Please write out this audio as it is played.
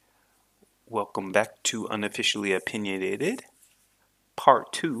Welcome back to Unofficially Opinionated,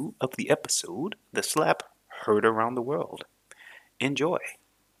 part 2 of the episode, The Slap Heard Around the World. Enjoy.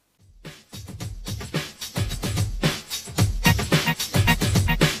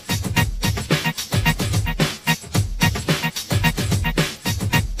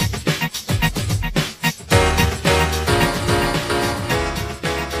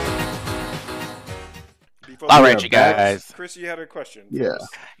 All right, you guys. Chris, you had a question. Yeah.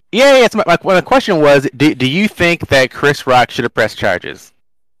 Yeah. It's my question was, do you think that Chris Rock should have pressed charges?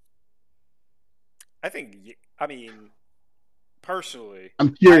 I mean, personally,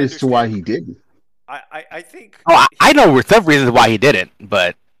 I'm curious to why he didn't. I think. Oh, I know some reasons why he didn't,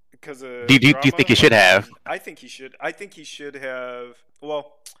 but because of do you drama, think he should have? I think he should. I think he should have.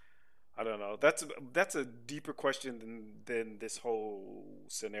 Well, I don't know. That's a deeper question than this whole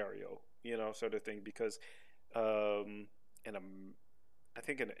scenario, sort of thing. Because in I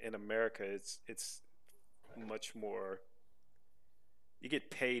think in America, it's much more. You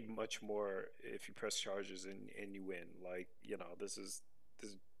get paid much more if you press charges and you win. Like this is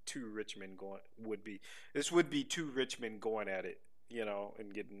two rich men this would be two rich men going at it,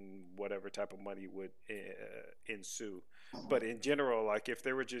 and getting whatever type of money would ensue. But in general, like if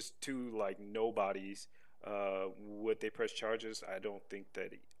there were just two like nobodies, would they press charges? I don't think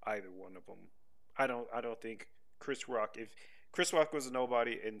that either one of them. I don't think Chris Rock. If Chris Rock was a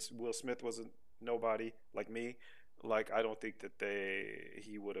nobody and Will Smith was a nobody like me, like I don't think that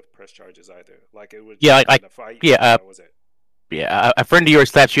he would have pressed charges either. Like it would just been a fight. Yeah, that was it. Yeah, a friend of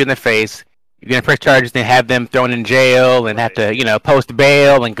yours slaps you in the face. You're gonna press charges and have them thrown in jail and have to, post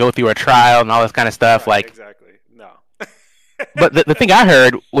bail and go through a trial and all this kind of stuff. Right, like exactly. No. But the thing I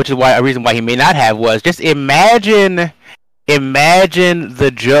heard, which is a reason why he may not have, was just imagine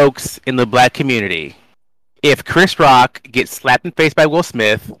the jokes in the black community if Chris Rock gets slapped in the face by Will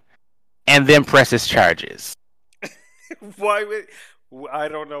Smith and then presses charges. Why would I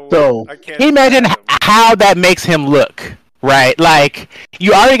don't know. So I can't. Can you imagine how that makes him look? Right, like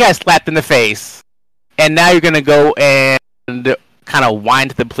you already got slapped in the face, and now you're gonna go and kind of whine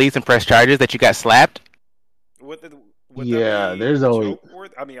to the police and press charges that you got slapped. There's always.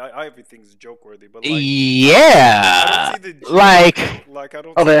 I mean, everything's joke worthy, but yeah, I don't see the like I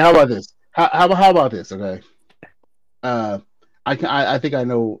don't. Okay, how about this? How about this? Okay, I think I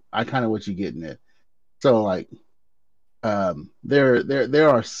know. I kind of what you're getting at. So like, there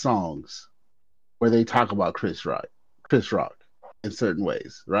are songs where they talk about Chris Rock in certain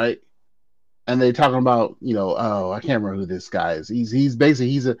ways, right? And they talking about, I can't remember who this guy is. He's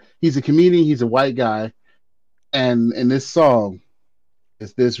basically he's a comedian, he's a white guy, and in this song,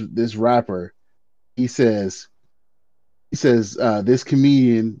 it's this rapper, he says this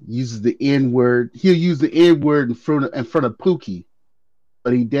comedian uses the N word. He'll use the N word in front of Pookie,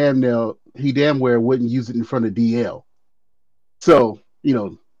 but he damn well wouldn't use it in front of DL. So,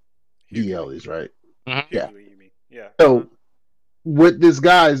 DL is right. Mm-hmm. Yeah. You mean. Yeah. So what this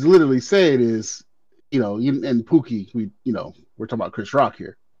guy is literally saying is, and Pookie, we're talking about Chris Rock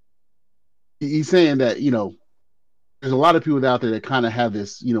here. He's saying that, there's a lot of people out there that kind of have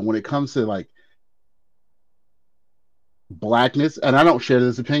this, when it comes to like blackness, and I don't share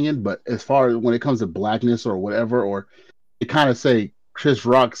this opinion, but as far as when it comes to blackness or whatever, or they kind of say Chris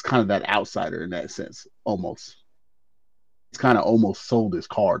Rock's kind of that outsider in that sense, almost. He's kind of almost sold his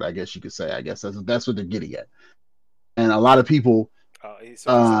card, I guess you could say. I guess that's what they're getting at. And a lot of people. He's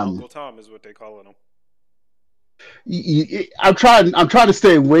Uncle Tom is what they calling him. I'm trying to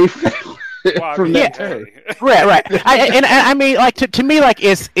stay away from that term. Right. I mean, like to me, like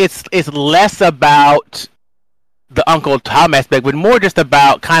it's less about the Uncle Tom aspect, but more just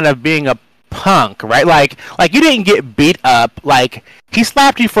about kind of being a punk, right? Like you didn't get beat up. Like he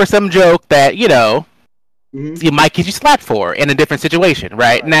slapped you for some joke that you might get you slapped for in a different situation,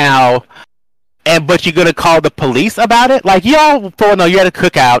 right? Now. But you're gonna call the police about it? Like you're at a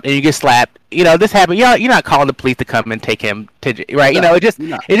cookout and you get slapped. This happened. You're not calling the police to come and take him to right. No,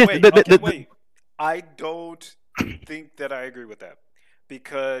 Wait. I don't think that I agree with that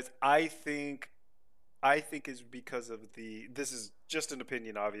because I think it's because of this is just an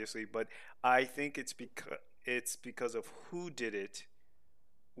opinion, obviously, but I think it's because of who did it,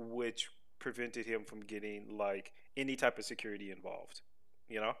 which prevented him from getting like any type of security involved.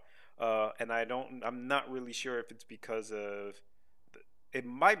 And I'm not really sure if it's because of. It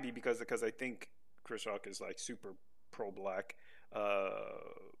might be because I think Chris Rock is like super pro-black,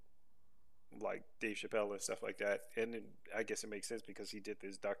 like Dave Chappelle and stuff like that. And I guess it makes sense because he did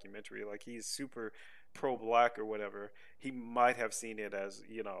this documentary. Like he's super pro-black or whatever. He might have seen it as,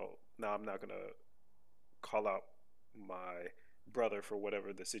 now I'm not gonna call out my brother for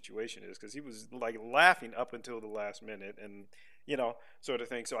whatever the situation is, because he was like laughing up until the last minute, and sort of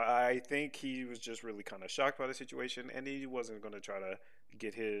thing. So I think he was just really kind of shocked by the situation, and he wasn't going to try to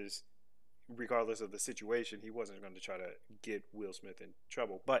get his, regardless of the situation, he wasn't going to try to get Will Smith in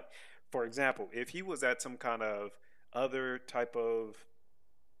trouble. But for example, if he was at some kind of other type of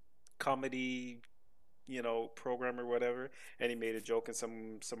comedy, program or whatever, and he made a joke and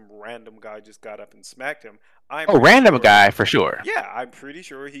some random guy just got up and smacked him, I'm Oh, pretty random sure. guy for sure. Yeah, I'm pretty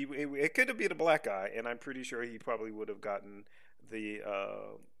sure it could have been a black guy, and I'm pretty sure he probably would have gotten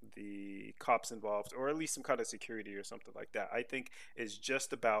the cops involved, or at least some kind of security or something like that. I think it's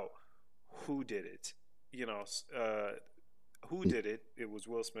just about who did it. You know, who did it? It was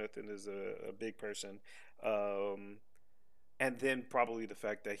Will Smith, and is a big person, um, and then probably the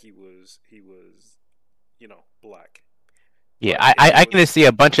fact that he was black. Yeah, But I, if I, it I can was just see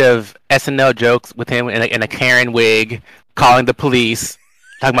a bunch of SNL jokes with him in a Karen wig, calling the police,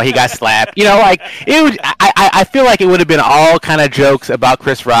 talking about he got slapped. Like it would. I feel like it would have been all kind of jokes about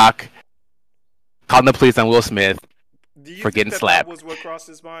Chris Rock calling the police on Will Smith do you for think getting that slapped. was what crossed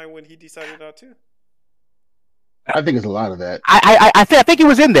his mind when he decided not to? I think it's a lot of that. I think it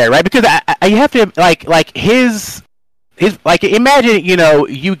was in there, right? Because you have to like his like imagine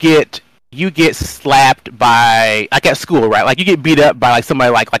you get slapped by like at school, right? Like you get beat up by like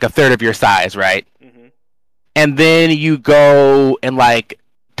somebody like a third of your size, right? Mm-hmm. And then you go and like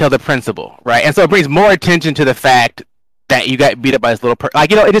tell the principal, right? And so it brings more attention to the fact that you got beat up by this little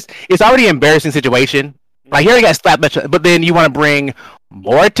like it's already an embarrassing situation. Like you Mm-hmm. already got slapped, but then you want to bring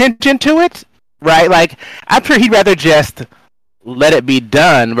more attention to it, right? Like I'm sure he'd rather just let it be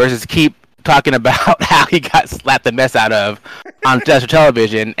done versus keep talking about how he got slapped the mess out of on national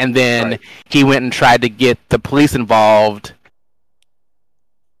television, and then Right. he went and tried to get the police involved.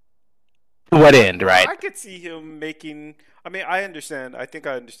 To what end, Well, right? I could see him making. I mean, I understand. I think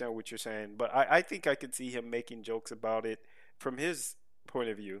I understand what you're saying, but I think I could see him making jokes about it from his point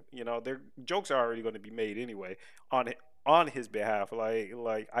of view. Their jokes are already going to be made anyway on his behalf.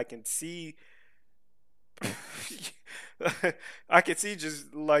 Like I can see. I can see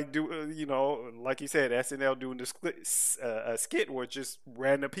just like like you said, SNL doing this a skit where just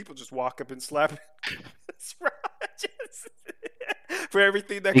random people just walk up and slap just for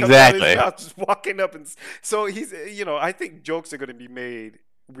everything that comes out of his Exactly. mouth, just walking up and so he's I think jokes are going to be made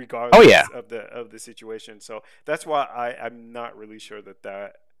Oh yeah. regardless of the situation. So that's why I'm not really sure that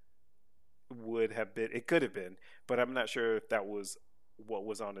would have been, it could have been, but I'm not sure if that was what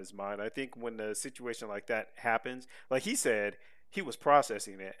was on his mind. I think when a situation like that happens, like he said, he was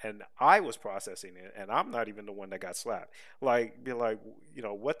processing it and I was processing it, and I'm not even the one that got slapped. Like be like,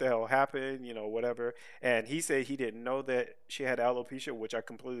 what the hell happened, whatever. And he said he didn't know that she had alopecia, which I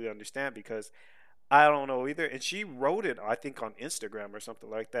completely understand because I don't know either. And she wrote it, I think, on Instagram or something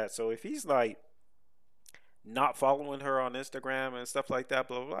like that. So if he's like not following her on Instagram and stuff like that,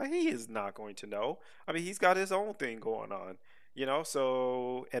 blah, blah, blah, he is not going to know. I mean, he's got his own thing going on,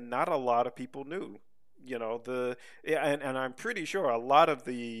 so, and not a lot of people knew, yeah, and I'm pretty sure a lot of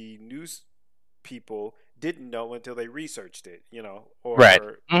the news people didn't know until they researched it, Right.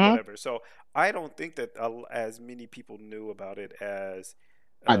 or Hmm. whatever. So I don't think that as many people knew about it as,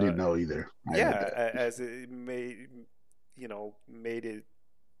 I uh, didn't know either. I admit yeah, that. as it made it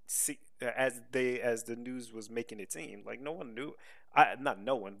see, as the news was making it seem like no one knew. Not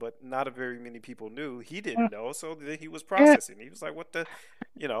no one, but not a very many people knew. He didn't know, so then he was Yeah. processing. He was like, "What the,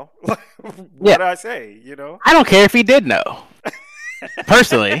 Yeah. what I say?" I don't care if he did know.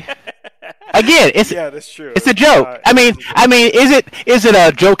 Personally, again, it's Yeah, that's true. it's a joke. I It mean, is a I joke. mean, is it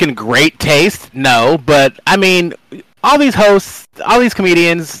a joke in great taste? No, but I mean, all these hosts, all these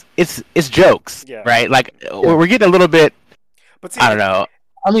comedians, it's jokes, Yeah, right? Like Yeah. we're getting a little bit. but I see, don't know.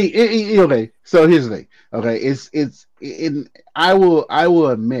 I mean, okay. So here's the thing. Okay, it's in. I will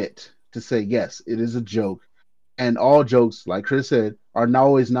admit to say yes, it is a joke, and all jokes, like Chris said, are not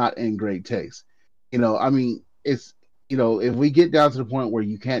always not in great taste. I mean, it's if we get down to the point where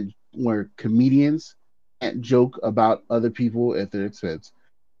you can't, where comedians can't joke about other people at their expense,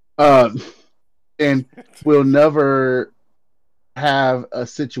 um, and we'll never have a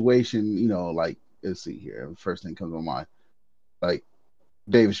situation. Like, let's see here. The first thing comes to mind, like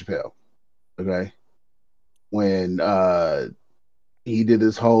David Chappelle. Okay, when he did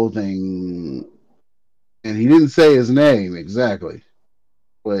this whole thing, and he didn't say his name exactly,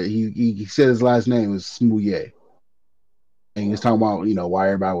 but he said his last name was Smouye, and he was talking about why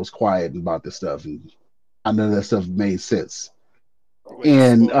everybody was quiet about this stuff, and how none of that stuff made sense. wait,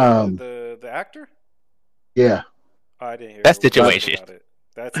 And the actor? yeah, Oh, I didn't hear That what he said situation. about it.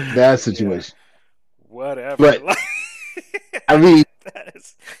 That that situation, yeah, situation. whatever. But I mean, That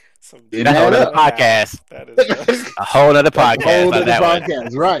is some didn't That's a whole deep add other up. podcast. math. That is A whole other That's a podcast whole on other that one.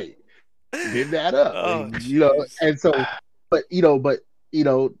 podcast, right? Didn't add up, oh you know. jeez. And so, but you know, but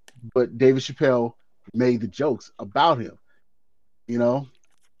David Chappelle made the jokes about him. You know,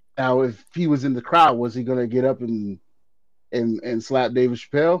 now if he was in the crowd, was he going to get up and slap David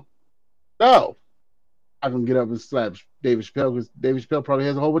Chappelle? No, I'm gonna get up and slap David Chappelle because David Chappelle probably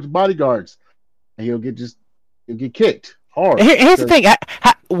has a whole bunch of bodyguards, and he'll get kicked hard Here's the because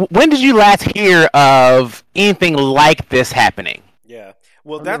thing. When did you last hear of anything like this happening? Yeah.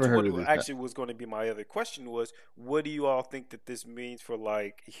 Well, I've that's never what heard of this. actually was going to be my other question was, what do you all think that this means for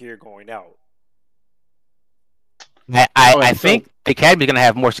like here going out? I So think the Academy's going to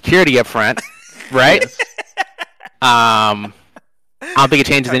have more security up front, right? yes, I don't think it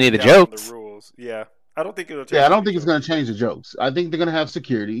changes any of the Cracking down on the jokes. rules. Yeah. I don't think it'll yeah, I change don't any think it's gonna jokes. change the jokes. I think they're gonna have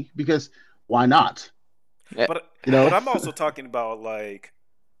security because why not? But You know, but I'm also talking about like,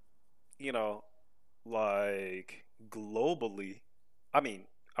 you know, like globally. I mean,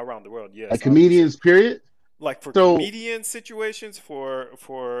 around the world, like yes, obviously. comedians, period. Like for So comedian situations, for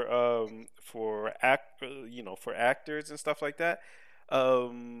actors and stuff like that.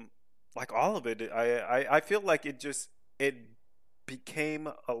 Like all of it, I feel like it became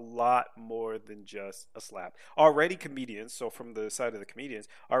a lot more than just a slap. Already comedians, so from the side of the comedians,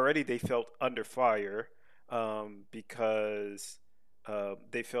 already they felt under fire because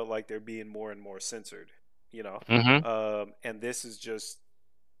they felt like they're being more and more censored, you know. Hmm. And this is just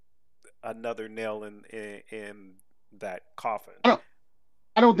another nail in that coffin. I don't,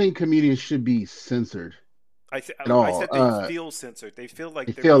 I don't think comedians should be censored at I all. said they feel censored. They feel They like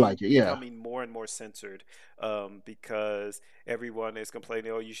they're feel being like it, yeah. becoming more and more censored because everyone is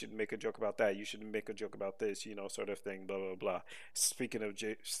complaining. Oh, you should make a joke about that. You should make a joke about this. You know, sort of thing. Blah blah blah. Speaking of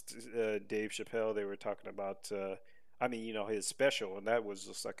Dave Chappelle, they were talking about. I mean, you know, his special, and that was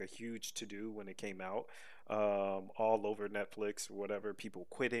just like a huge to do when it came out, all over Netflix or whatever. People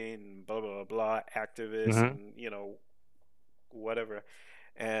quitting, blah blah blah, activists, Hmm. and you know, whatever.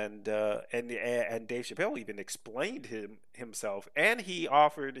 And Dave Chappelle even explained himself, and he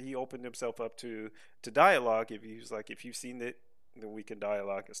opened himself up to dialogue. If he was like, if you've seen it, then we can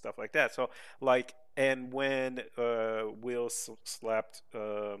dialogue and stuff like that. So like, and when Will slapped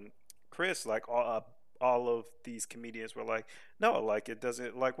Chris, like all of these comedians were like, no, like it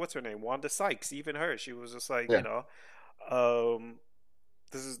doesn't, like what's her name, Wanda Sykes, even her, she was just like, you Yeah. know, um,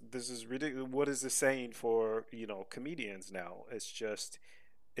 this is ridiculous. What is this saying for comedians now?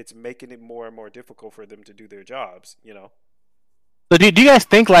 It's making it more and more difficult for them to do their jobs. You know. So do you guys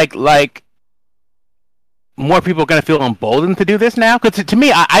think like more people are going to feel emboldened to do this now? Because to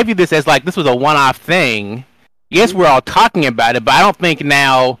me, I view this as like this was a one-off thing. Yes, we're all talking about it, but I don't think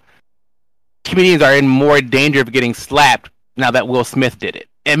now comedians are in more danger of getting slapped now that Will Smith did it.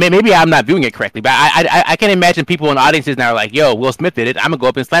 And maybe I'm not viewing it correctly, but I can imagine people in audiences now are like, "Yo, Will Smith did it. I'm gonna go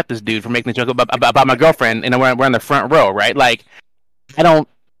up and slap this dude for making a joke about my girlfriend," and we're in the front row, right? Like, I don't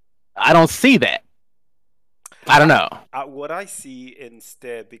I don't see that. I don't I, know. what I see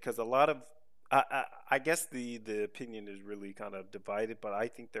instead, because a lot of I guess the opinion is really kind of divided, but I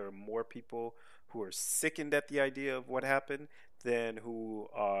think there are more people who are sickened at the idea of what happened than who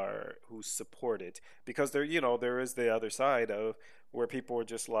support it, because there is the other side of where people are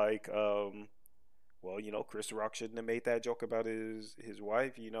just like, well, Chris Rock shouldn't have made that joke about his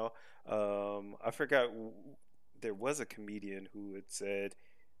wife. I forgot. There was a comedian who had said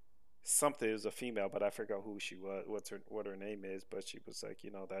something. It was a female, but I forgot who she was. What her name is? But she was like,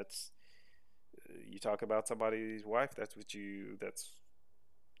 that's you talk about somebody's wife.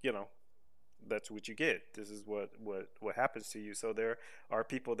 You know that's what you get. This is what happens to you. So there are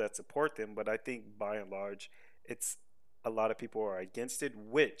people that support them, but I think by and large, it's a lot of people are against it,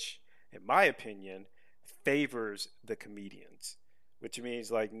 which, in my opinion, favors the comedians. Which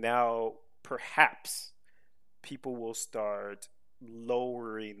means like now perhaps people will start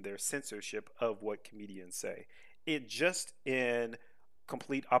lowering their censorship of what comedians say. It just in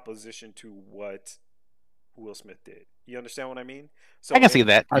complete opposition to what Will Smith did. You understand what I mean? I So can see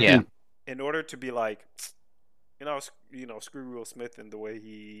that. I Yeah. think in order to be like, screw Will Smith and the way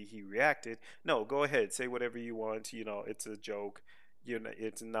he reacted. No, go ahead, say whatever you want. It's a joke.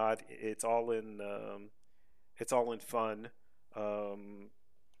 It's not. It's all in fun. Um,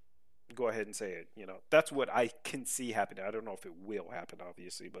 Go ahead and say it. That's what I can see happening. I don't know if it will happen,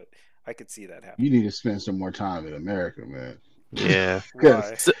 obviously, but I could see that you happening. need to spend some more time in America, man, Yeah. because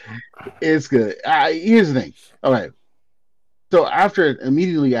Why? So, it's good. Here's the thing. Okay, so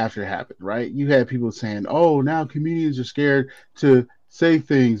immediately after it happened, right? You had people saying, "Oh, now comedians are scared to say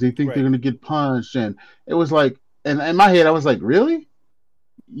things. They think they're Right. going to get punched," and it was like, and in my head, I was like, really?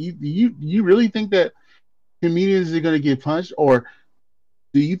 You really think that comedians are going to get punched, or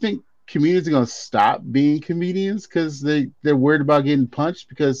do you think comedians are going to stop being comedians because they're worried about getting punched?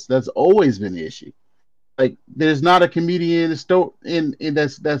 Because that's always been the issue. Like, there's not a comedian in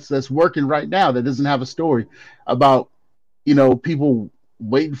that's working right now that doesn't have a story about people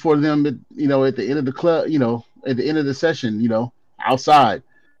waiting for them at the end of the club, at the end of the session, outside.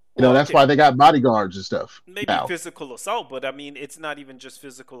 Well, That's okay, why they got bodyguards and stuff maybe now. physical assault, but I mean, it's not even just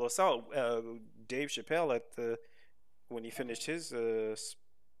physical assault. Dave Chappelle at the when he finished his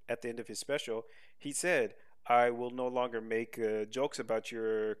at the end of his special, he said, "I will no longer make jokes about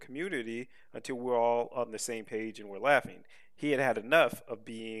your community until we're all on the same page and we're laughing." He had had enough of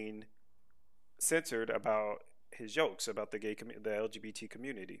being censored about his jokes about the LGBT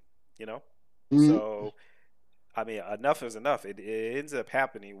community, you know. Mm-hmm. So I mean, enough is enough. It ends up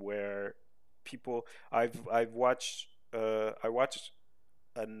happening where people I've watched I watched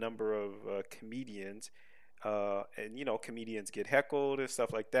a number of comedians, and comedians get heckled and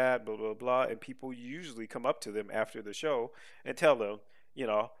stuff like that, blah blah blah, and people usually come up to them after the show and tell them, you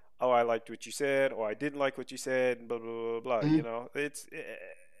know, oh, I liked what you said, or I didn't like what you said, and blah blah blah blah. Mm-hmm.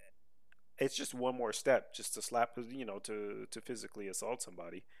 It's just one more step just to slap, to physically assault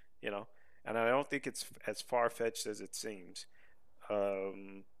somebody, you know. And I don't think it's as far fetched as it seems.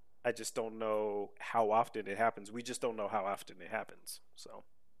 Um, I just don't know how often it happens. We just don't know how often it happens. So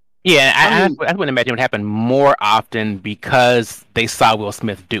Yeah, I mean, I wouldn't imagine it would happen more often because they saw Will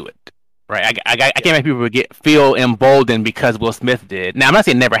Smith do it, right? I can't yeah, imagine people would feel emboldened because Will Smith did. Now, I'm not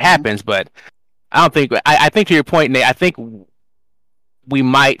saying it never mhm. happens, but I don't think. I think to your point, Nate. I think we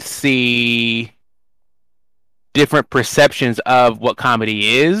might see different perceptions of what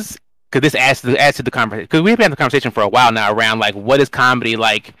comedy is because this adds to the conversation. Because we've been having the conversation for a while now around like what is comedy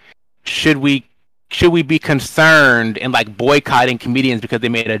like. Should we be concerned and like boycotting comedians because they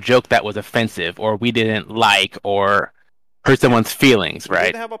made a joke that was offensive or we didn't like or hurt yeah. someone's feelings, We right?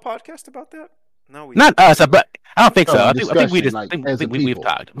 didn't have a podcast about that. No, we Not didn't. us, but I don't think Oh, so. a I think we discussion just like as a we've people.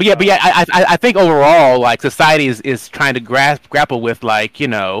 talked. But yeah, Oh, okay. I think overall, like society is trying to grapple with like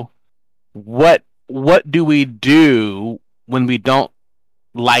what do we do when we don't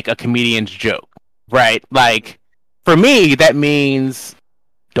like a comedian's joke, right? Hmm. Like for me, that means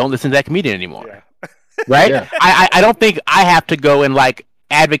don't listen to that comedian anymore, Yeah. right? Yeah, I don't think I have to go and like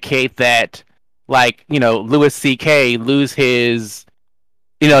advocate that like Louis C.K. lose his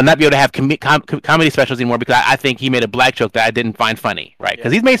not be able to have comedy specials anymore because I think he made a black joke that I didn't find funny, right?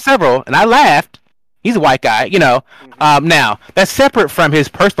 Because Yeah. he's made several and I laughed. He's a white guy. Hmm. Now that's separate from his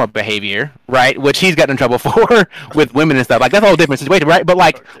personal behavior, right? Which he's gotten in trouble for with women and stuff. Like that's a whole different situation, right? But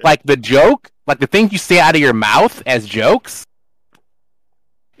Okay. like the joke, like the things you say out of your mouth as jokes,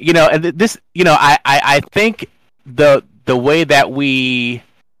 and this, I think the way that we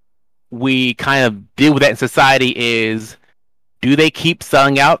kind of deal with that in society is do they keep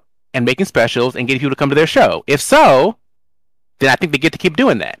selling out and making specials and getting people to come to their show? If so, then I think they get to keep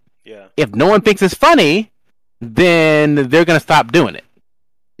doing that. Yeah. If no one thinks it's funny, then they're going to stop doing it.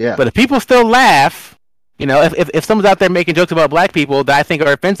 yeah, But if people still laugh, if someone's out there making jokes about black people that I think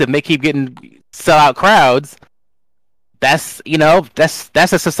are offensive and they keep getting sell out crowds, that's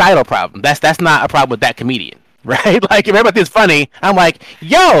a societal problem. That's not a problem with that comedian. Right? Like if everybody thinks funny, I'm like,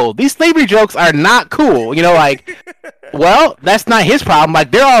 yo, these slavery jokes are not cool. Well, that's not his problem.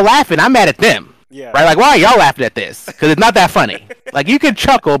 Like they're all laughing. I'm mad at them. Yeah. Right? Like why are y'all laughing at this? Because it's not that funny. Like you can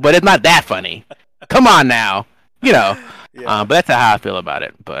chuckle, but it's not that funny. Come on now. You know. Yeah. But that's how I feel about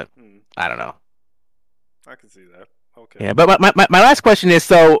it. But Hmm. I don't know. I can see that. Okay. Yeah, but my last question is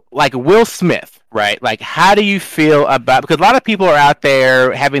so like Will Smith, right? Like how do you feel about because a lot of people are out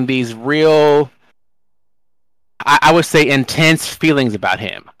there having these real I would say intense feelings about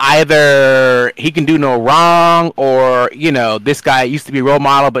him. Either he can do no wrong, or this guy used to be a role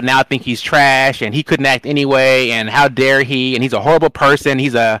model, but now I think he's trash, and he couldn't act anyway. And how dare he? And he's a horrible person.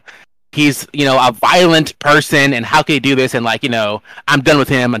 He's a violent person, and how can he do this? And like I'm done with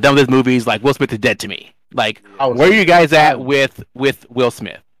him. I'm done with his movies. Like Will Smith is dead to me. Like I Yeah. would where are say you guys I at with Will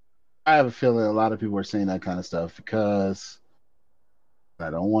Smith? I have a feeling a lot of people are saying that kind of stuff because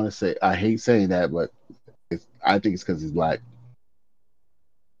I don't want to say I hate saying that, but I think it's because he's black,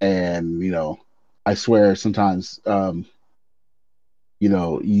 and I swear sometimes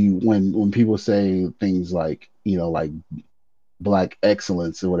you when people say things like like black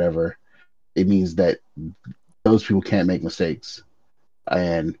excellence or whatever, it means that those people can't make mistakes,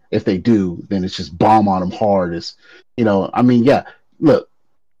 and if they do, then it's just bomb on them hard. As I mean, yeah. Look,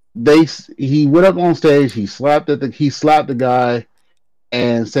 he went up on stage, he slapped the guy,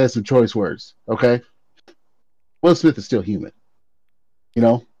 and said some choice words. Okay, Will Smith is still human. You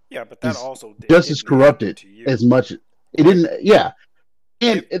know, Yeah, but that he's also just as didn't happen corrupted to you. as much. It Like didn't. Yeah,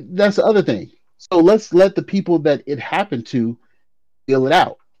 and if that's the other thing. So let's let the people that it happened to deal it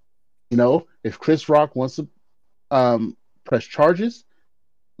out. You know, if Chris Rock wants to press charges,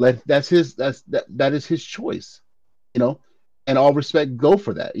 that is his choice. You know, and all respect go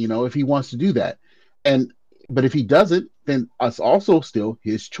for that. You know, if he wants to do that, and but if he doesn't, then it's also still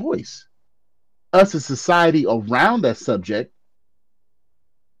his choice. Us as society around that subject,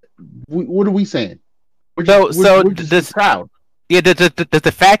 what are we saying? So so We're just does proud. yeah does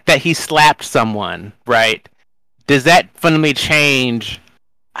the fact that he slapped someone, right? Does that fundamentally change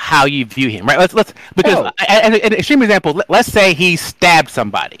how you view him, right? Let's because No, an extreme example. Let's say he stabbed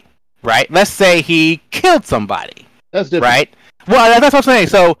somebody, right? Let's say he killed somebody, that's different. right? Well, that's what I'm saying.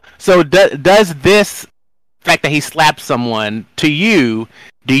 Does this fact that he slapped someone to you?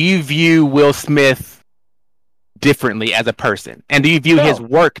 Do you view Will Smith differently as a person, and do you view his No,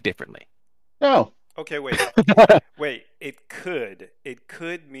 work differently? no, okay, wait, it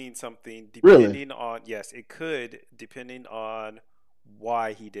could mean something really. depending on, yes, it could depending on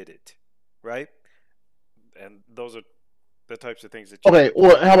why he did it, right? And those are the types of things that you Okay, would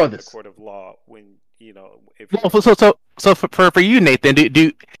well, find how out about in the this? court of law when if Well, you're for you, Nathan,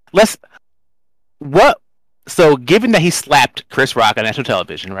 do let's what? So, given that he slapped Chris Rock on national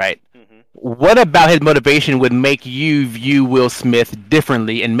television, right? hmm What about his motivation would make you view Will Smith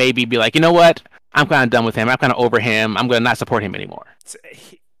differently and maybe be like, you know what? I'm kind of done with him. I'm kind of over him. I'm going to not support him anymore.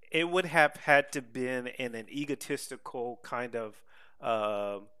 it would have had to been in an egotistical kind of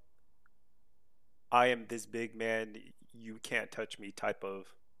um I am this big man, you can't touch me type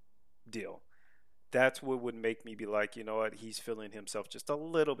of deal. That's what would make me be like, you know what, he's feeling himself just a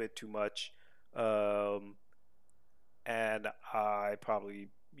little bit too much. Um, and I probably,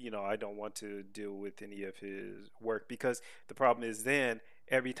 I don't want to deal with any of his work because the problem is then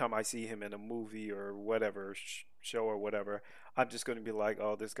every time I see him in a movie or whatever show or whatever, I'm just going to be like,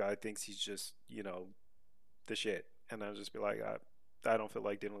 oh, this guy thinks he's just, the shit. And I'll just be like, I don't feel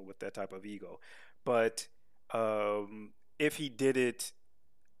like dealing with that type of ego. But if he did it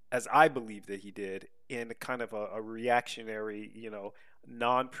as I believe that he did, in kind of a reactionary,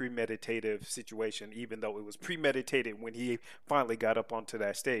 non-premeditative situation, even though it was premeditated when he finally got up onto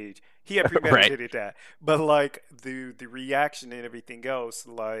that stage. He had Right. premeditated that, but like the reaction and everything else,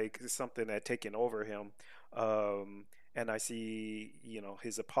 like something had taken over him. And I see,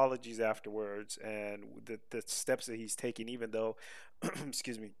 his apologies afterwards and the steps that he's taking, even though,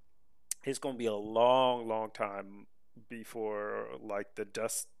 excuse me, it's going to be a long, long time before like the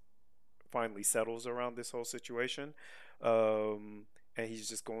dust finally settles around this whole situation. And he's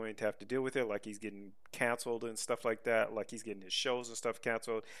just going to have to deal with it, like he's getting canceled and stuff like that, like he's getting his shows and stuff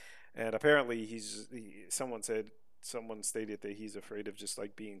canceled. And apparently, someone stated that he's afraid of just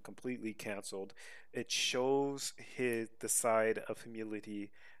like being completely canceled. It shows the side of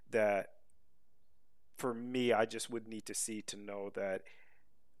humility that for me, I just would need to see to know that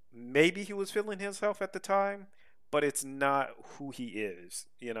maybe he was feeling himself at the time, but it's not who he is.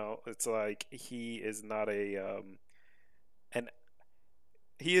 It's like he is not and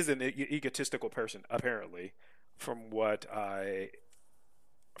he is an egotistical person apparently. From what I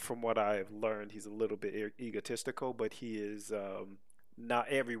from what I've learned, he's a little bit egotistical, but he is not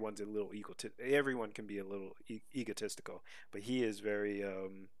everyone's a little everyone can be a little egotistical, but he is very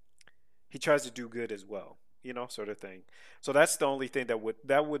he tries to do good as well, sort of thing. So that's the only thing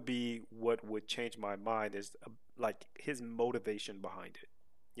that would be what would change my mind is like his motivation behind it,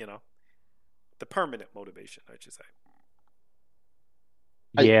 you know, the permanent motivation, I should say.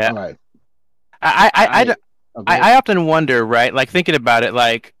 Yeah. All right. I, I, I, I go ahead. I often wonder, right? Like thinking about it,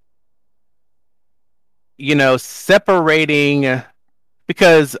 like, separating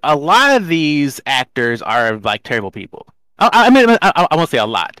because a lot of these actors are like terrible people. I mean, I won't say a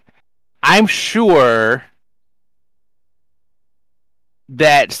lot. I'm sure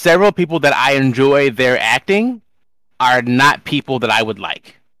that several people that I enjoy their acting are not people that I would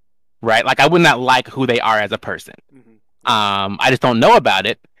like, right? Like I would not like who they are as a person. Yeah. I just don't know about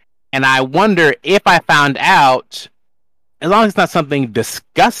it, and I wonder if I found out, as long as it's not something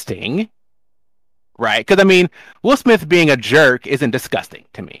disgusting, right? Because I mean, Will Smith being a jerk isn't disgusting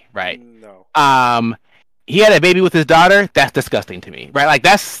to me, right? No. Um, he had a baby with his daughter. That's disgusting to me, right? Like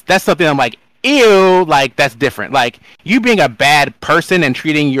that's something I'm like, ew, like that's different. Like you being a bad person and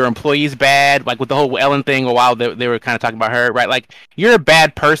treating your employees bad, like with the whole Ellen thing a while they were kind of talking about her, right? Like you're a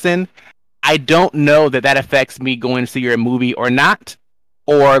bad person. I don't know that affects me going to see your movie or not,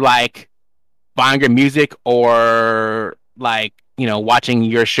 or like buying your music or like watching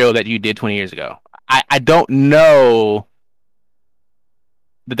your show that you did 20 years ago. I don't know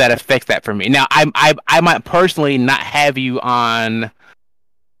that affects that for me. Now, I might personally not have you on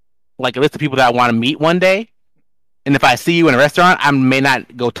like a list of people that I want to meet one day. And if I see you in a restaurant, I may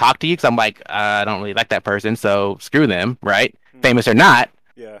not go talk to you because I'm like, I don't really like that person, so screw them, right? Mm-hmm. Famous or not.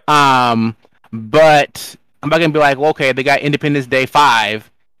 Yeah. But I'm not gonna be like, well, okay, they got Independence Day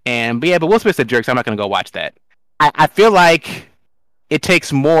 5, but yeah, but Will Smith's a jerk, so I'm not gonna go watch that. I feel like it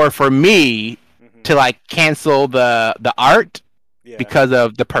takes more for me Mm-hmm. to like cancel the art Yeah. because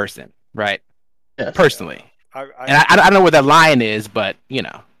of the person, right? Yes. Yeah. Personally, I and I I don't know where that line is, but you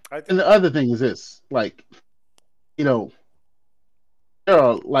know, I And think. the other thing is this, like, you know, there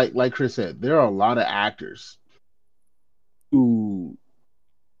are like Chris said, there are a lot of actors who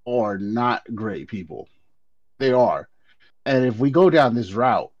are not great people. They are. And if we go down this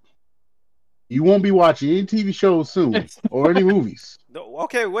route, you won't be watching any TV shows soon or any movies. No,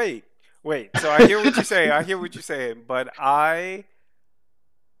 okay, wait. So I hear what you're saying. I hear what you're saying, but I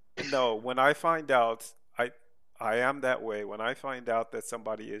no. When I find out, I am that way. When I find out that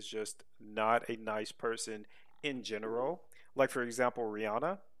somebody is just not a nice person in general, like for example,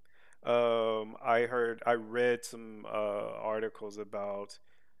 Rihanna. I read some articles about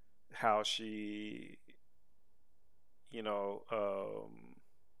how she, you know,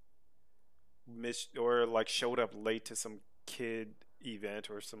 missed or like showed up late to some kid event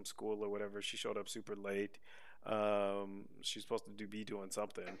or some school or whatever. She showed up super late. She's supposed to be doing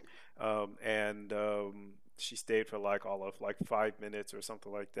something, and she stayed for like all of like 5 minutes or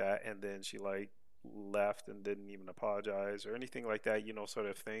something like that, and then she like left and didn't even apologize or anything like that, sort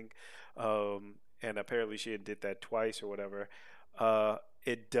of thing. And apparently she had did that twice or whatever.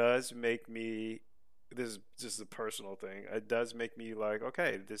 It does make me. This is just a personal thing. It does make me like,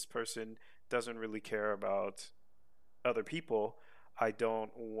 okay, this person doesn't really care about other people. I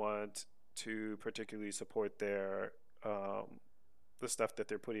don't want to particularly support um, the stuff that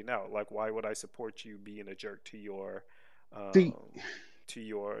they're putting out. Like, why would I support you being a jerk to your See, um,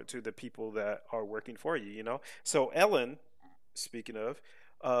 to the people that are working for you? So Ellen, speaking of,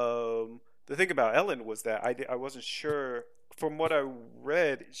 the thing about Ellen was that I wasn't sure from what I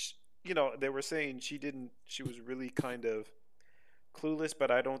read. They were saying she was really kind of clueless,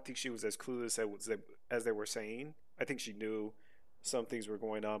 but I don't think she was as clueless as they were saying. I think she knew some things were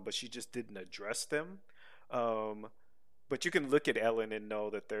going on, but she just didn't address them. Um, but you can look at Ellen and know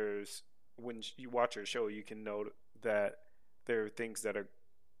that when you watch her show, you can know that there are things that are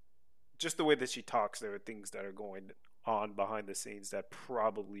just the way that she talks. There are things that are going on behind the scenes that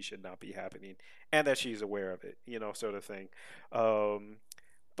probably should not be happening, and that she's aware of it. Sort of thing. Um,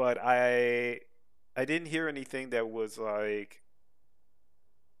 but I didn't hear anything that was like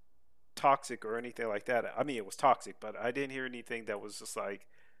toxic or anything like that. I mean, it was toxic, but I didn't hear anything that was just like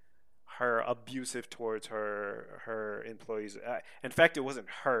her abusive towards her employees. In fact, it wasn't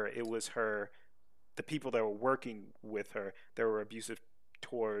her; it was the people that were working with her that were abusive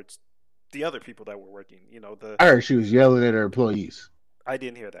towards the other people that were working. I heard she was yelling at her employees. I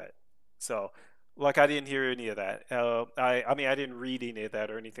didn't hear that. So, like, I didn't hear any of that. I mean, I didn't read any of that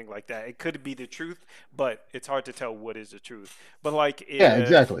or anything like that. It could be the truth, but it's hard to tell what is the truth. But like, Yeah,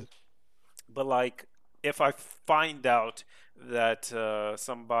 exactly. but like if I find out that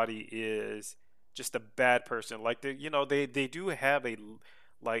somebody is just a bad person, like they do have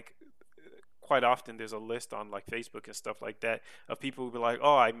like quite often there's a list on like Facebook and stuff like that of people who be like,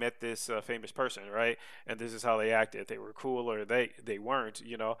 oh, I met this famous person, right? And this is how they acted. They were cool or they weren't,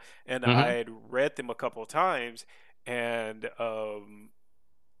 And I mm-hmm. had read them a couple of times, and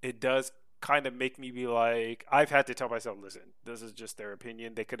it does kind of make me be like, I've had to tell myself, listen, this is just their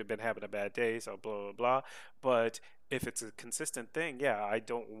opinion. They could have been having a bad day, so blah blah blah. But if it's a consistent thing, yeah, I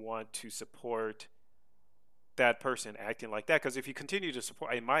don't want to support that person acting like that, because if you continue to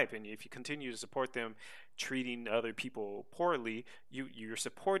support, in my opinion, if you continue to support them treating other people poorly, you're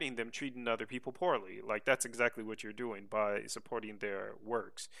supporting them treating other people poorly. Like, that's exactly what you're doing by supporting their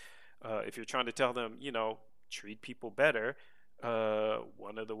works. If you're trying to tell them, treat people better,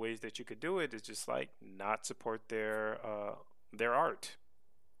 one of the ways that you could do it is just like not support their art.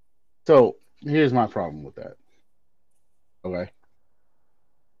 So here's my problem with that. Okay,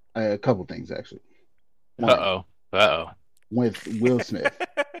 a couple things actually. Uh One, oh, uh oh. with Will Smith.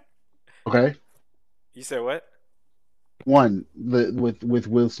 Okay, You say what? one with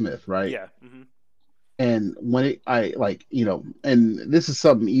Will Smith, right? Yeah. Hmm. And when I like, and this is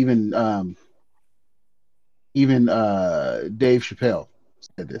something even Dave Chappelle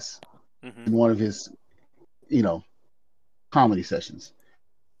said this Hmm. in one of his you know comedy sessions.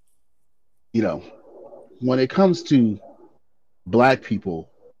 You know, when it comes to black people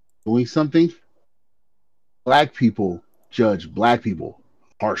doing something, black people judge black people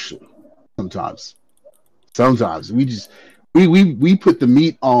harshly sometimes. Sometimes we put the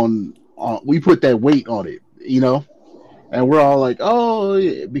meat on we put that weight on it, and we're all like, oh,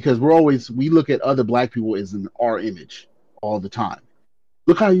 yeah, because we look at other black people as in our image all the time.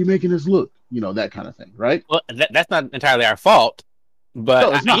 Look how you're making us look, that kind of thing, right? Well, that's not entirely our fault, but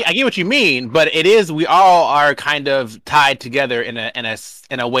No, it's not. I get what you mean. But it is, we all are kind of tied together in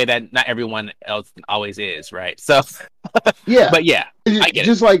a way that not everyone else always is, right? So, Yeah, but yeah, I get it.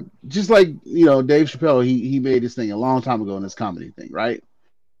 just like Dave Chappelle, he made this thing a long time ago in this comedy thing, right?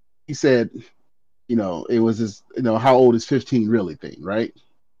 He said, it was this, how old is 15 really thing, right?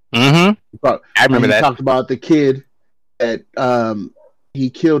 Mm-hmm. I And remember he that. talked about the kid that he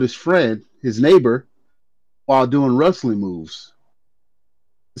killed his friend, his neighbor, while doing wrestling moves.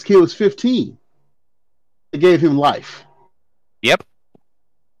 This kid was 15. They gave him life. Yep. It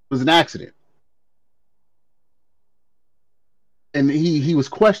was an accident. And he was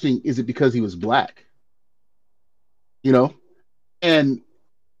questioning, is it because he was black? You know? And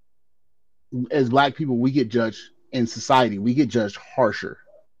as black people, we get judged in society, we get judged harsher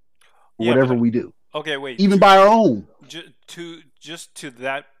for Yeah, whatever but we do, okay, wait. even by our own. To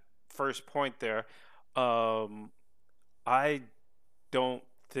that first point there, I don't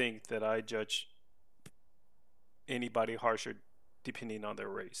think that I judge anybody harsher depending on their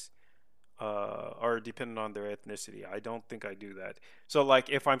race. Or depending on their ethnicity. I don't think I do that. So, like,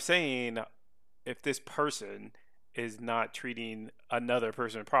 if I'm saying if this person is not treating another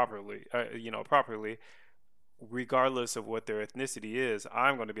person properly, properly, regardless of what their ethnicity is,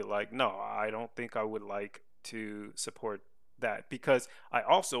 I'm going to be like, no, I don't think I would like to support that because I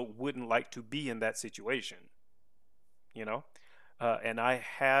also wouldn't like to be in that situation, you know? And I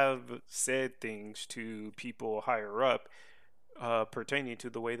have said things to people higher up pertaining to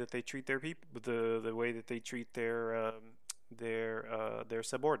the way that they treat their people, the way that they treat their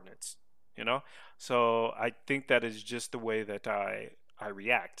subordinates. You know, so I think that is just the way that I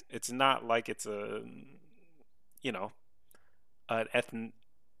react. It's not like it's a you know an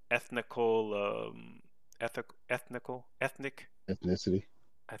ethnical ethnic. Ethnicity,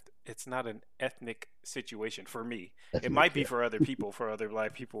 It's not an ethnic situation for me. It ethnic, might be yeah. for other people, for other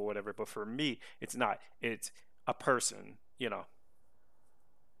black people, whatever. But for me, it's not. It's a person.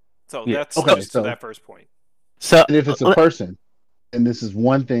 So Yeah. that's So, Okay, just to so that first point. so and if it's a person, and this is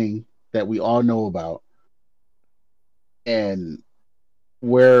one thing that we all know about, and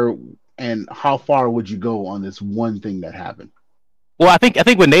where and how far would you go on this one thing that happened? well, I think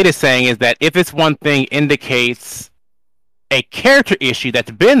what Nate is saying is that if it's one thing indicates a character issue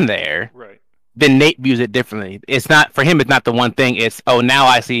that's been there, Right. then Nate views it differently. It's not for him. It's not the one thing. It's, oh, now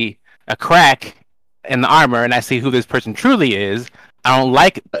I see a crack in the armor and I see who this person truly is. I don't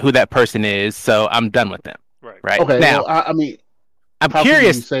like who that person is, so I'm done with them. Right. Right Okay, now, well, I mean, I'm how can you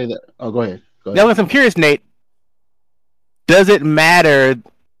curious. say that? Oh, go ahead. Go ahead. Now, I'm curious, Nate. Does it matter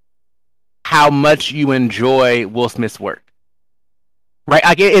how much you enjoy Will Smith's work? Right?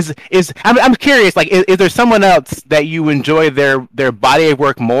 Like, I'm curious. Like, is there someone else that you enjoy their body of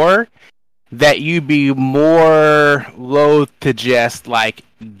work more, that you'd be more loath to just like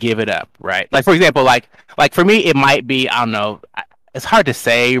give it up, right? Like, for example, like for me, it might be, I don't know. It's hard to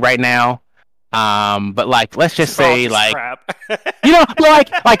say right now. But like, let's These just are all say just like, crap.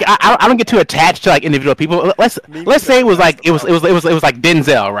 like I don't get too attached to like individual people. Let's Me let's say neither. it was That's like the it problem. was like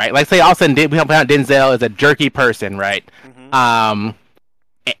Denzel, right? Like, say all of a sudden we found out Denzel is a jerky person, right? Hmm. Um,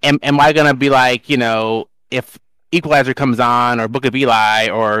 am I gonna be like, if Equalizer comes on or Book of Eli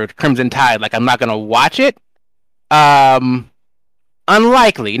or Crimson Tide, like I'm not gonna watch it? Um,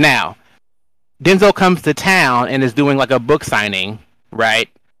 Unlikely. Now, Denzel comes to town and is doing like a book signing, right?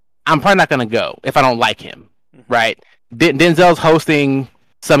 I'm probably not gonna go if I don't like him, Hmm. right? Denzel's hosting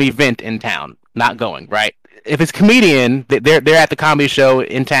some event in town, not Hmm. going, right? If it's comedian, they're at the comedy show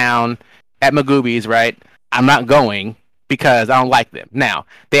in town at Magoobies, right? I'm not going because I don't like them. Now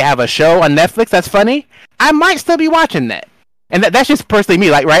they have a show on Netflix that's funny. I might still be watching that, and that's just personally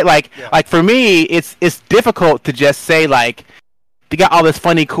me, like, right? Yeah. Like for me, it's difficult to just say like they got all this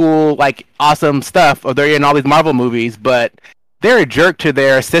funny, cool, like awesome stuff, or they're in all these Marvel movies, but they're a jerk to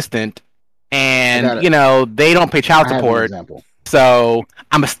their assistant, I and got it. they don't pay child I have an support. example. So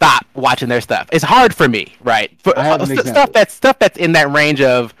I'm gonna stop watching their stuff. It's hard for me, right? For I have an stuff example. that's in that range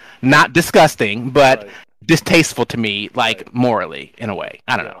of not disgusting, but Right. distasteful to me, like Right. morally, in a way.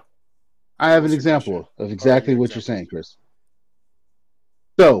 I don't Yeah. know. I So have an what's your question? example of Or exactly your what you're example? saying, Chris.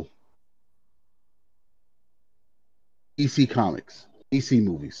 So, DC Comics, DC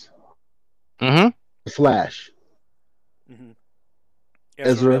movies, Mm-hmm. The Flash, Hmm.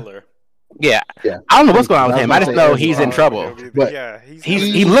 Ezra Ezra, Miller. Yeah. Yeah, I don't know what's thank going you. on 'Cause with I was him. I about just to say know Ezra he's in I Miller, don't know trouble. him either. but Yeah, he's He's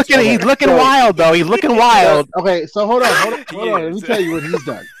having looking okay. wild though. He's looking wild. Okay, so hold on, hold on, he hold on. Let me is. tell you what he's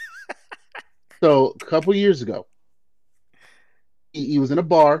done. So a couple years ago, he was in a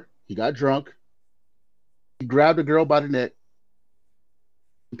bar. He got drunk. He grabbed a girl by the neck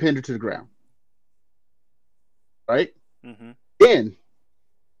and pinned her to the ground. Right. Hmm. Then,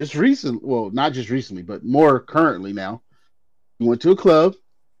 just recent, well, not just recently, but more currently now, he went to a club,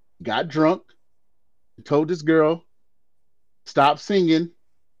 got drunk, told this girl stop singing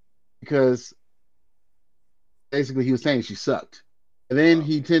because basically he was saying she sucked. And then Wow.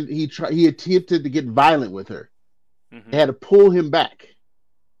 he attempted to get violent with her. They Hmm. had to pull him back.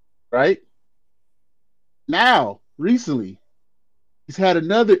 Right now, recently, he's had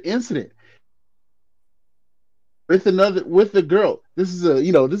another incident with the girl. This is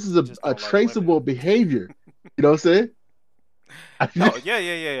Just a don't like women. traceable behavior. You know what I'm saying? I No, just, yeah.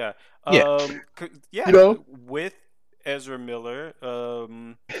 Yeah. you Yeah, know, with Ezra Miller,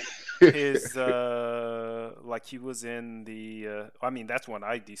 his like he was in the. I mean, that's when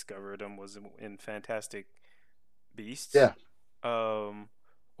I discovered him was in Fantastic Beasts. yeah,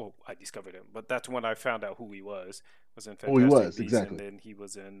 Well, I discovered him, but that's when I found out who he was in who he Fantastic was Beasts, and exactly. then he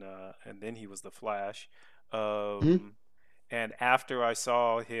was in and then he was the Flash. Hmm. And after I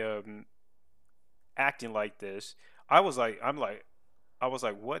saw him acting like this, I was like, I was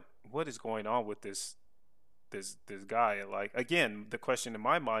like, what is going on with this guy? Like, again, the question in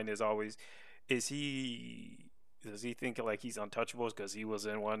my mind is always, is he does he think like he's untouchable because he was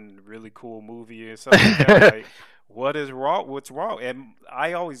in one really cool movie or something like that? Like, what is wrong? What's wrong? And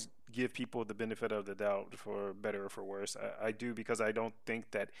I always give people the benefit of the doubt, for better or for worse. I do, because I don't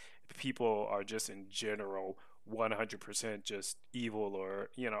think that people are just in general 100% just evil, or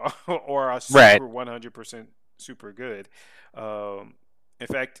or are Right. super 100% super good. Um, in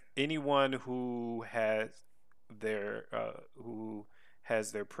fact, anyone who has their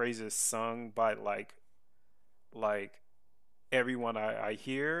praises sung by like everyone I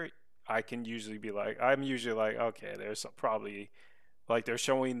hear, I'm usually like, okay, there's probably like they're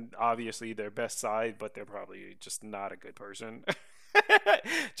showing obviously their best side, but they're probably just not a good person.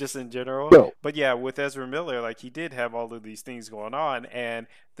 Just in general. Yo, But yeah, with Ezra Miller, like he did have all of these things going on, and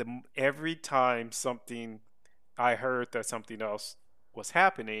every time something I heard that something else was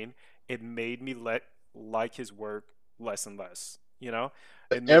happening, it made me like his work less and less.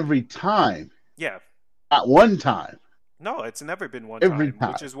 It made every time, yeah. not one time, No, it's never been one every time,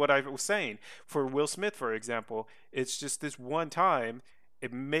 which time. is what I was saying. For Will Smith, for example, it's just this one time.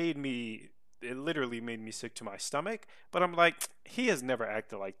 It made me. It literally made me sick to my stomach. But I'm like, he has never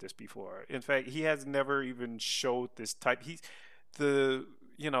acted like this before. In fact, he has never even showed this type. He's the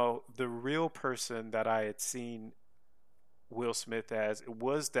the real person that I had seen Will Smith as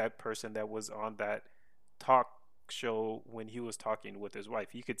was that person that was on that talk show when he was talking with his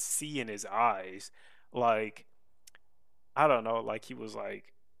wife. You could see in his eyes, like, I don't know, like he was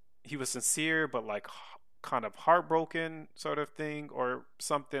sincere, but like kind of heartbroken, sort of thing, or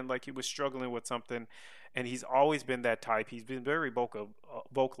something. Like he was struggling with something, and he's always been that type. He's been very vocal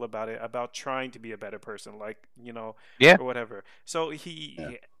about it, about trying to be a better person, like Yeah. or whatever. So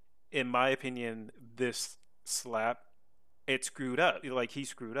Yeah, in my opinion, this slap, it screwed up. Like he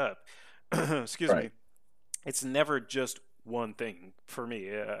screwed up. Excuse right. me. It's never just one thing for me.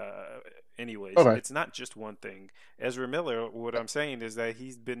 Anyways, Okay, it's not just one thing. Ezra Miller, what I'm saying is that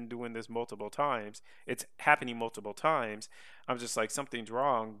he's been doing this multiple times. It's happening multiple times. I'm just like, something's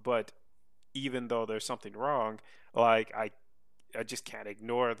wrong. But even though there's something wrong, like I just can't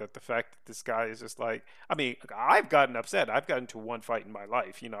ignore that the fact that this guy is just like, I mean, I've gotten upset. I've gotten to one fight in my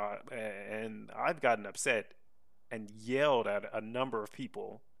life, and I've gotten upset and yelled at a number of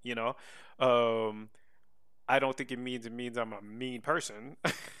people. Um, I don't think it means I'm a mean person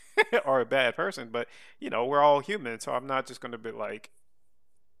or a bad person, but we're all human, so I'm not just gonna be like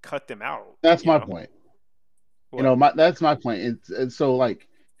cut them out. that's my point. What? That's my point. It's so like,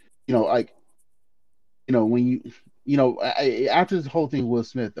 like, when after this whole thing with Will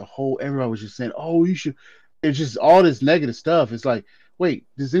Smith, the whole everybody was just saying, "Oh, you should." It's just all this negative stuff. It's like, wait,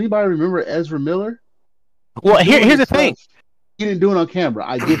 does anybody remember Ezra Miller? He's Well, doing here's this the thing. stuff. He didn't do it on camera.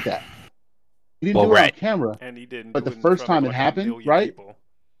 I get that. He didn't Well, do it on right. camera. And he didn't But do the it in first front of time it like a happened, million right? people.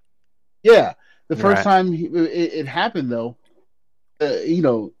 Yeah, the first Right. time it happened though,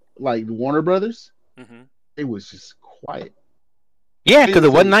 like Warner Brothers, Hmm. it was just quiet. Yeah, They because didn't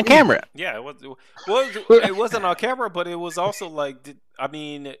it wasn't say on camera. anything. Yeah, it wasn't on camera, but it was also like, I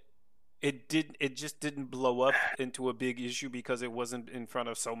mean, it just didn't blow up into a big issue because it wasn't in front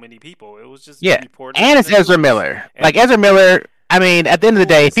of so many people. It was just Yeah, reported and in it's the Ezra news, Miller. Like and Ezra Miller, I mean, at the end of the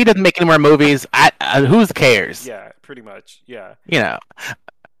day, if he doesn't make any more movies, who cares? Yeah, pretty much. Yeah. You know.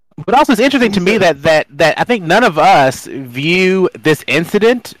 But also, it's interesting to me that I think none of us view this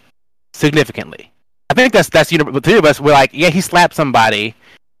incident significantly. I think that's the three of us. We're like, yeah, he slapped somebody.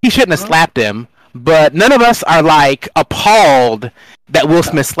 He shouldn't have slapped him. But none of us are like appalled that Will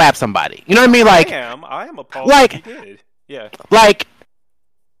Smith slapped somebody. You know what I mean? Like, I am appalled that he did. Yeah. Like,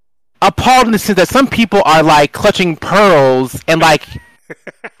 appalled in the sense that some people are like clutching pearls and like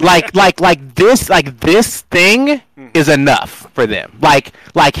this thing is enough for them. Like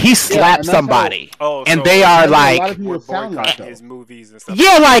he slapped somebody, and they are like, his movies and stuff.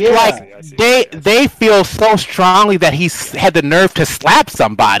 Yeah, they feel so strongly that he had the nerve to slap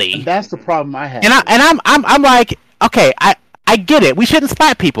somebody. And that's the problem I have. And I'm like, okay, I get it. We shouldn't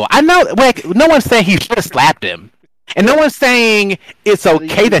slap people. I know, like, no one's saying he should have slapped him, and no one's saying it's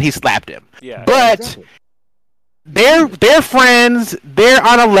okay that he slapped him. Yeah, but. Exactly. They're friends. They're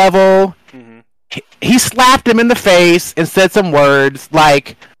on a level. Mm-hmm. He slapped him in the face and said some words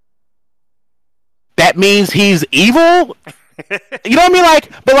like, "That means he's evil." You know what I mean?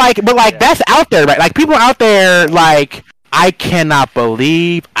 But that's out there, right? Like, people out there, like, I cannot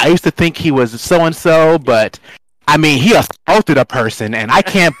believe. I used to think he was so and so, but I mean, he assaulted a person, and I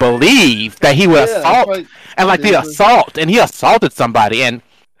can't believe that he would assault the assault, and he assaulted somebody, and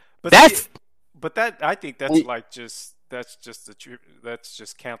that's. But I think that's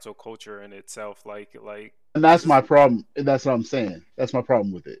just cancel culture in itself. Like. And that's my problem. That's what I'm saying. That's my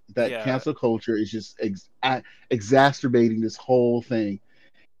problem with it. That cancel culture is just exacerbating this whole thing.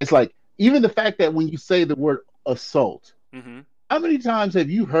 It's like, even the fact that when you say the word assault, how many times have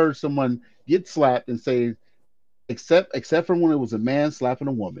you heard someone get slapped and say, except for when it was a man slapping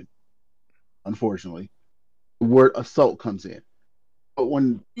a woman, unfortunately, the word assault comes in. But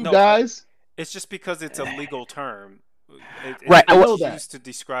when guys. It's just because it's a legal term. Right. I know that. Used to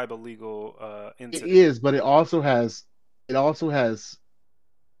describe a legal incident. It is, but it also has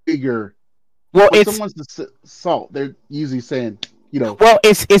bigger. Well, when someone's assault, they're usually saying, Well,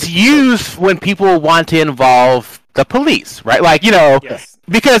 it's used when people want to involve the police, right? Like, yes.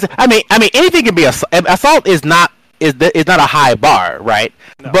 Because I mean, anything can be assault is not a high bar, right?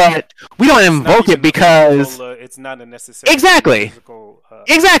 No. But we don't invoke it because it's not a necessary physical,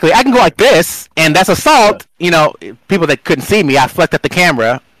 exactly. I can go like this, and that's assault. People that couldn't see me, I flicked at the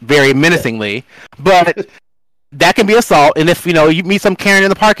camera very menacingly, but that can be assault. And if you meet some Karen in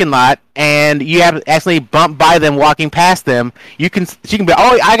the parking lot and you have actually bumped by them walking past them, she can be,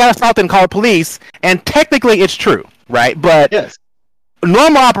 oh, I got assaulted and call the police, and technically it's true, right? But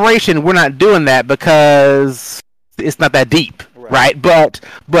normal operation, we're not doing that because it's not that deep, right? But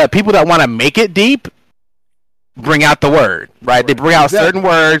people that want to make it deep bring out the word, right? They bring out certain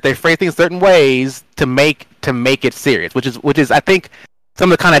words, they phrase things certain ways to make it serious, which is I think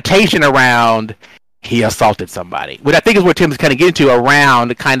some of the connotation around he assaulted somebody, which I think is what Tim is kind of getting to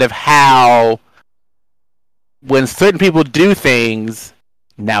around kind of how when certain people do things,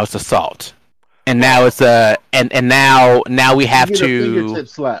 now it's assault, and now it's now we have to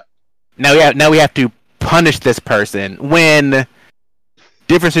slap. Now we have to punish this person when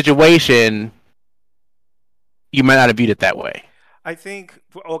different situation you might not have viewed it that way. I think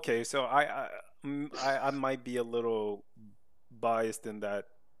so I might be a little biased in that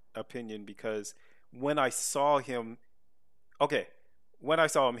opinion because when I saw him hit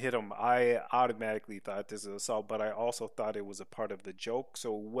him, I automatically thought this is assault, but I also thought it was a part of the joke,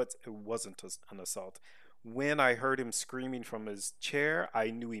 so it wasn't an assault. When I heard him screaming from his chair,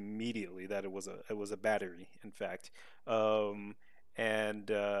 I knew immediately that it was a battery, in fact. But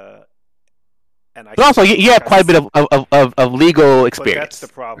also, you have quite a bit of legal experience. But that's the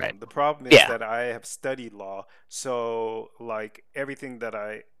problem. Right. The problem is that I have studied law, so like everything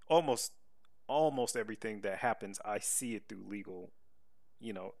that almost everything that happens, I see it through legal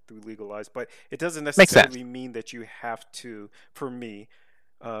eyes. But it doesn't necessarily mean that you have to. For me,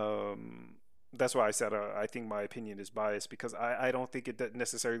 that's why I said I think my opinion is biased because I don't think it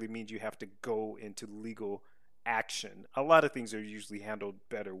necessarily means you have to go into legal action. A lot of things are usually handled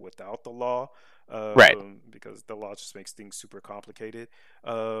better without the law, right? Because the law just makes things super complicated.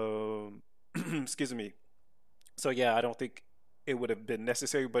 Excuse me. So yeah, I don't think it would have been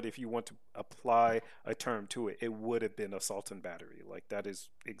necessary, but if you want to apply a term to it, it would have been assault and battery. Like that is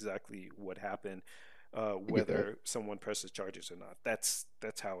exactly what happened. Whether someone presses charges or not, that's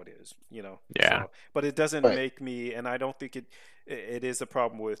how it is, Yeah. So, but it doesn't make me, and I don't think it is a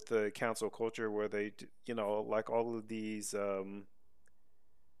problem with the cancel culture where they, like all of these.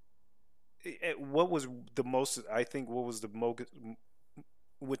 What was the most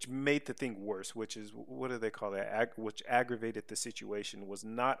which made the thing worse, which is what do they call that? Which aggravated the situation was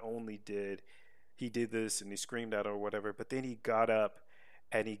not only did he did this and he screamed at her or whatever, but then he got up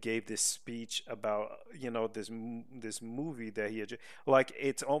and he gave this speech about this movie that he had like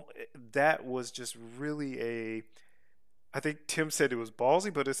that was just really a I think Tim said it was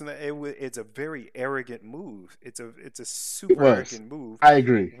ballsy, but it's a very arrogant move. It's a It super was. arrogant move, I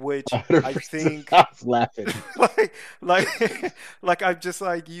agree. which I 100%. think I was laughing. like like I'm just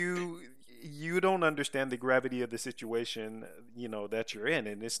like you don't understand the gravity of the situation that you're in,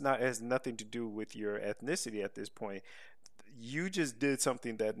 and it has nothing to do with your ethnicity at this point. You just did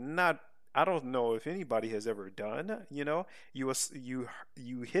something that not I don't know if anybody has ever done.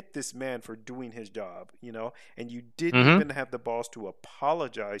 You hit this man for doing his job, and you didn't Mm-hmm. even have the balls to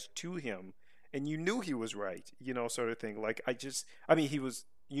apologize to him, and you knew he was right, sort of thing. Like I mean,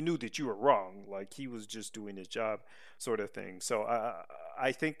 you knew that you were wrong. Like he was just doing his job, sort of thing. So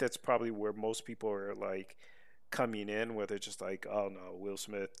I think that's probably where most people are like coming in, where they're just like, oh no, Will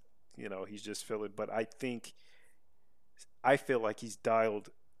Smith, he's just feeling. But I feel like he's dialed,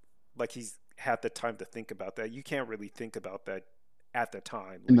 like he's had the time to think about that. You can't really think about that at the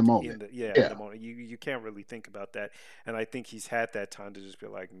time, In the like moment. in the Yeah. moment. You can't really think about that, and I think he's had that time to just be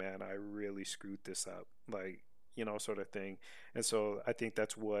like, man, I really screwed this up, like sort of thing. And so I think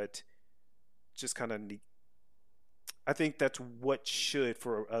that's what just kind of I think that's what should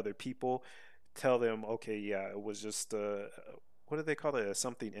for other people tell them, okay, yeah, it was just what do they call it? A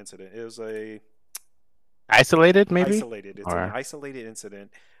something incident. It was a Isolated, maybe, isolated. It's an or isolated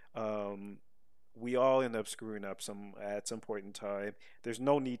incident. Um, we all end up screwing up some at some point in time. There's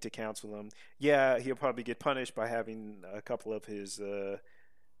no need to cancel him. Yeah, he'll probably get punished by having a couple of his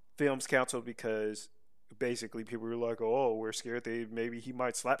films canceled because basically people were like, "Oh, we're scared that maybe he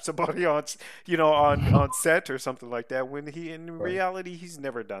might slap somebody on, on set or something like that." When in Right. reality, he's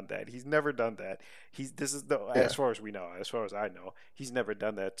never done that. He's never done that. This is the Yeah. as far as we know, as far as I know, he's never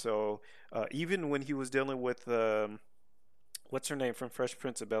done that. So even when he was dealing with what's her name from Fresh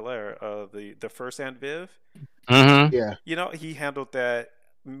Prince of Bel Air, the first Aunt Viv, mm-hmm. Yeah. he handled that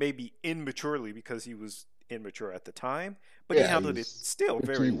maybe immaturely because he was immature at the time, but he Yeah. handled it He's still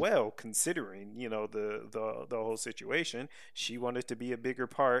very 15. well considering, the whole situation. She wanted to be a bigger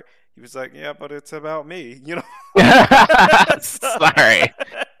part. He was like, "Yeah, but it's about me." so, Sorry.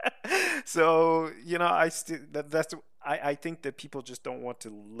 so I still that's I think that people just don't want to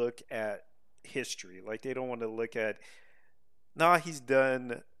look at history. Like they don't want to look at nah, he's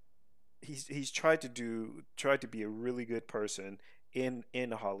tried to be a really good person in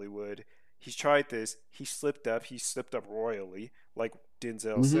Hollywood. He's tried this. He slipped up. He slipped up royally. Like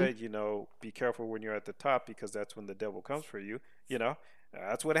Denzel Hmm. said, be careful when you're at the top because that's when the devil comes for you. You know,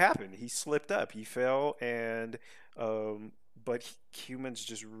 that's what happened. He slipped up. He fell, and but humans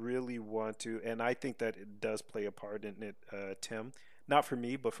just really want to, and I think that it does play a part in it. Tim, not for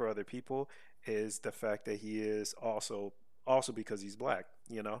me, but for other people, is the fact that he is also because he's black.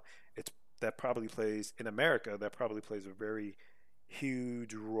 It's that probably plays in America. That probably plays a very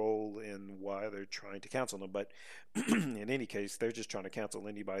huge role in why they're trying to cancel him. But in any case, they're just trying to cancel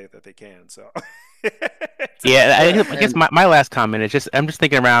anybody that they can. So Yeah, Yeah. I guess And my last comment is just I'm just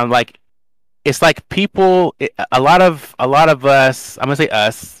thinking around like it's like people a lot of us, I'm gonna say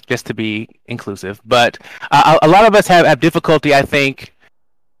us just to be inclusive, but a lot of us have difficulty, I think,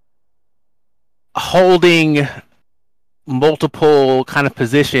 holding multiple kind of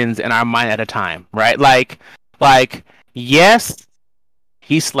positions in our mind at a time, right? Like yes,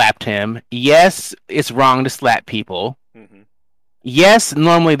 he slapped him. Yes, it's wrong to slap people. hmm Yes,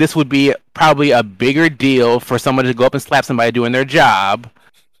 normally this would be probably a bigger deal for someone to go up and slap somebody doing their job.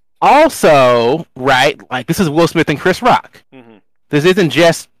 Also, right, like this is Will Smith and Chris Rock. hmm This isn't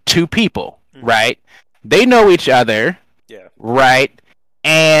just two people, hmm right? They know each other, yeah, right?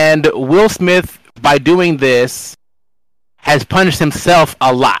 And Will Smith, by doing this, has punished himself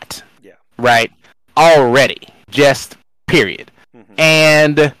a lot, yeah, right? Already, just period. hmm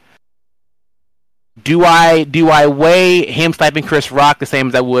And do I weigh him slapping Chris Rock the same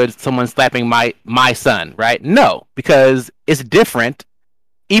as I would someone slapping my son, right? No, because it's different.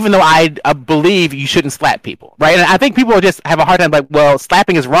 Even though I believe you shouldn't slap people, right? And I think people just have a hard time like, well,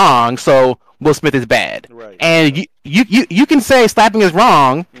 slapping is wrong, so Will Smith is bad. right, And right, you can say slapping is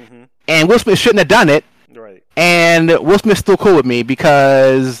wrong, hmm and Will Smith shouldn't have done it, right, and Will Smith's still cool with me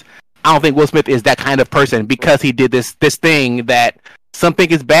because I don't think Will Smith is that kind of person because right, he did this thing that some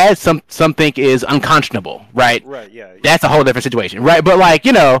think is bad, some think is unconscionable, right? right, yeah, That's a whole different situation, right? But like,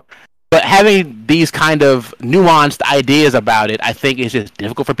 but having these kind of nuanced ideas about it, I think is just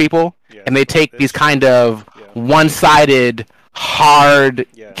difficult for people, yeah. and they take these That's kind of yeah, one-sided hard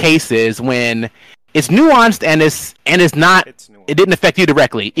Yeah, cases when it's nuanced and it's not. it's It didn't nuanced. affect you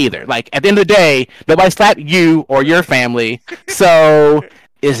directly either. Right. Like at the end of the day, nobody slapped you or your Right. family, so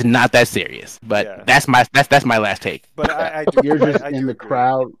it's not that serious. But Yeah. that's my last take. But Yeah. I do You're just I in do the agree.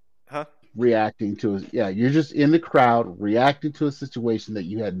 crowd Huh? reacting to it. Yeah, you're just in the crowd reacting to a situation that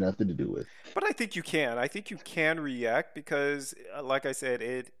you had nothing to do with. But I think you can. I think you can react because, like I said,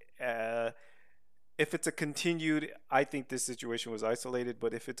 it. If it's a continued, I think this situation was isolated.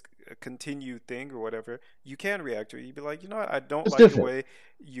 But if it's a continued thing or whatever, you can react to it. You'd be like, you know what? I don't It's like the different. way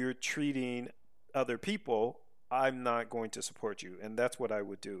you're treating other people. I'm not going to support you, and that's what I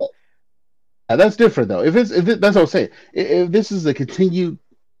would do. That's different though. That's what I'm saying. If this is a continued,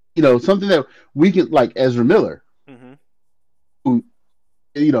 something that we can like Ezra Miller, Hmm. who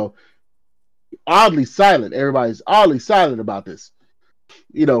you know oddly silent. Everybody's oddly silent about this.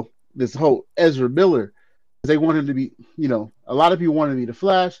 This whole Ezra Miller. They want him to be. A lot of people wanted to be the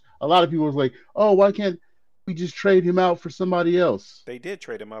Flash. A lot of people was like, "Oh, why can't we just trade him out for somebody else?" They did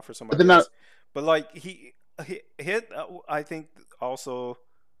trade him out for But they're somebody not. else, but like he hit. I think also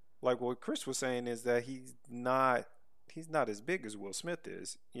like what Chris was saying is that he's not as big as Will Smith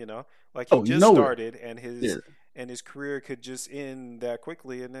is, like he Oh, he's just nowhere. started and Yeah. his career could just end that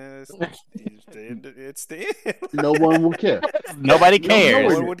quickly and then it's the end. No one will care. Nobody No, No nowhere cares.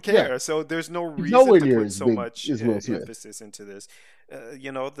 one near. would Yeah, care, so there's no he's reason nowhere to near put as so big much as Will Smith. emphasis into this.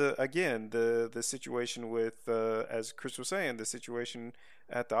 The situation with as Chris was saying, the situation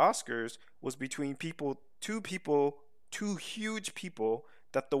at the Oscars was between two huge people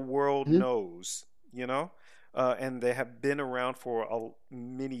that the world Mhm. knows, and they have been around for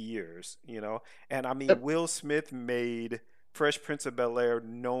many years, and I mean, Yep. Will Smith made Fresh Prince of Bel Air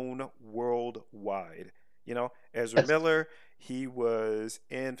known worldwide. Ezra Yes. Miller, he was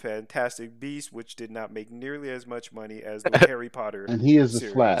in Fantastic Beasts, which did not make nearly as much money as the Harry Potter And he is the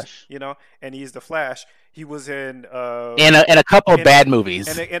series, Flash. and he's the Flash. He was in And a couple of and bad and, movies.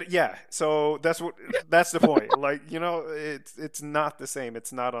 and yeah, so that's the point. Like, it's not the same.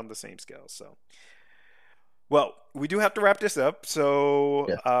 It's not on the same scale. So, well, we do have to wrap this up. So,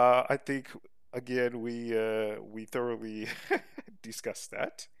 Yeah. I think again we thoroughly discussed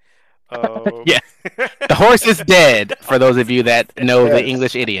that. Um, Yeah, the horse is dead. For those of you that know the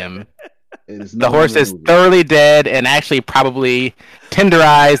English Yes. idiom, It is the no horse longer is moving. thoroughly dead and actually probably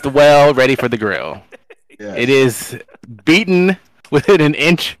tenderized, well, ready for the grill. It Yes. is beaten within an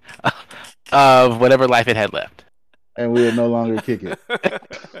inch of whatever life it had left. And we'll no longer kick it.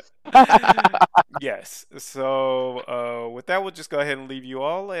 Yes. So with that, we'll just go ahead and leave you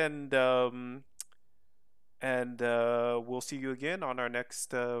all, and we'll see you again on our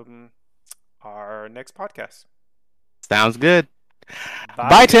next podcast. Sounds good. Bye,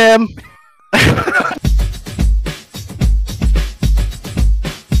 Bye, Tim. Tim.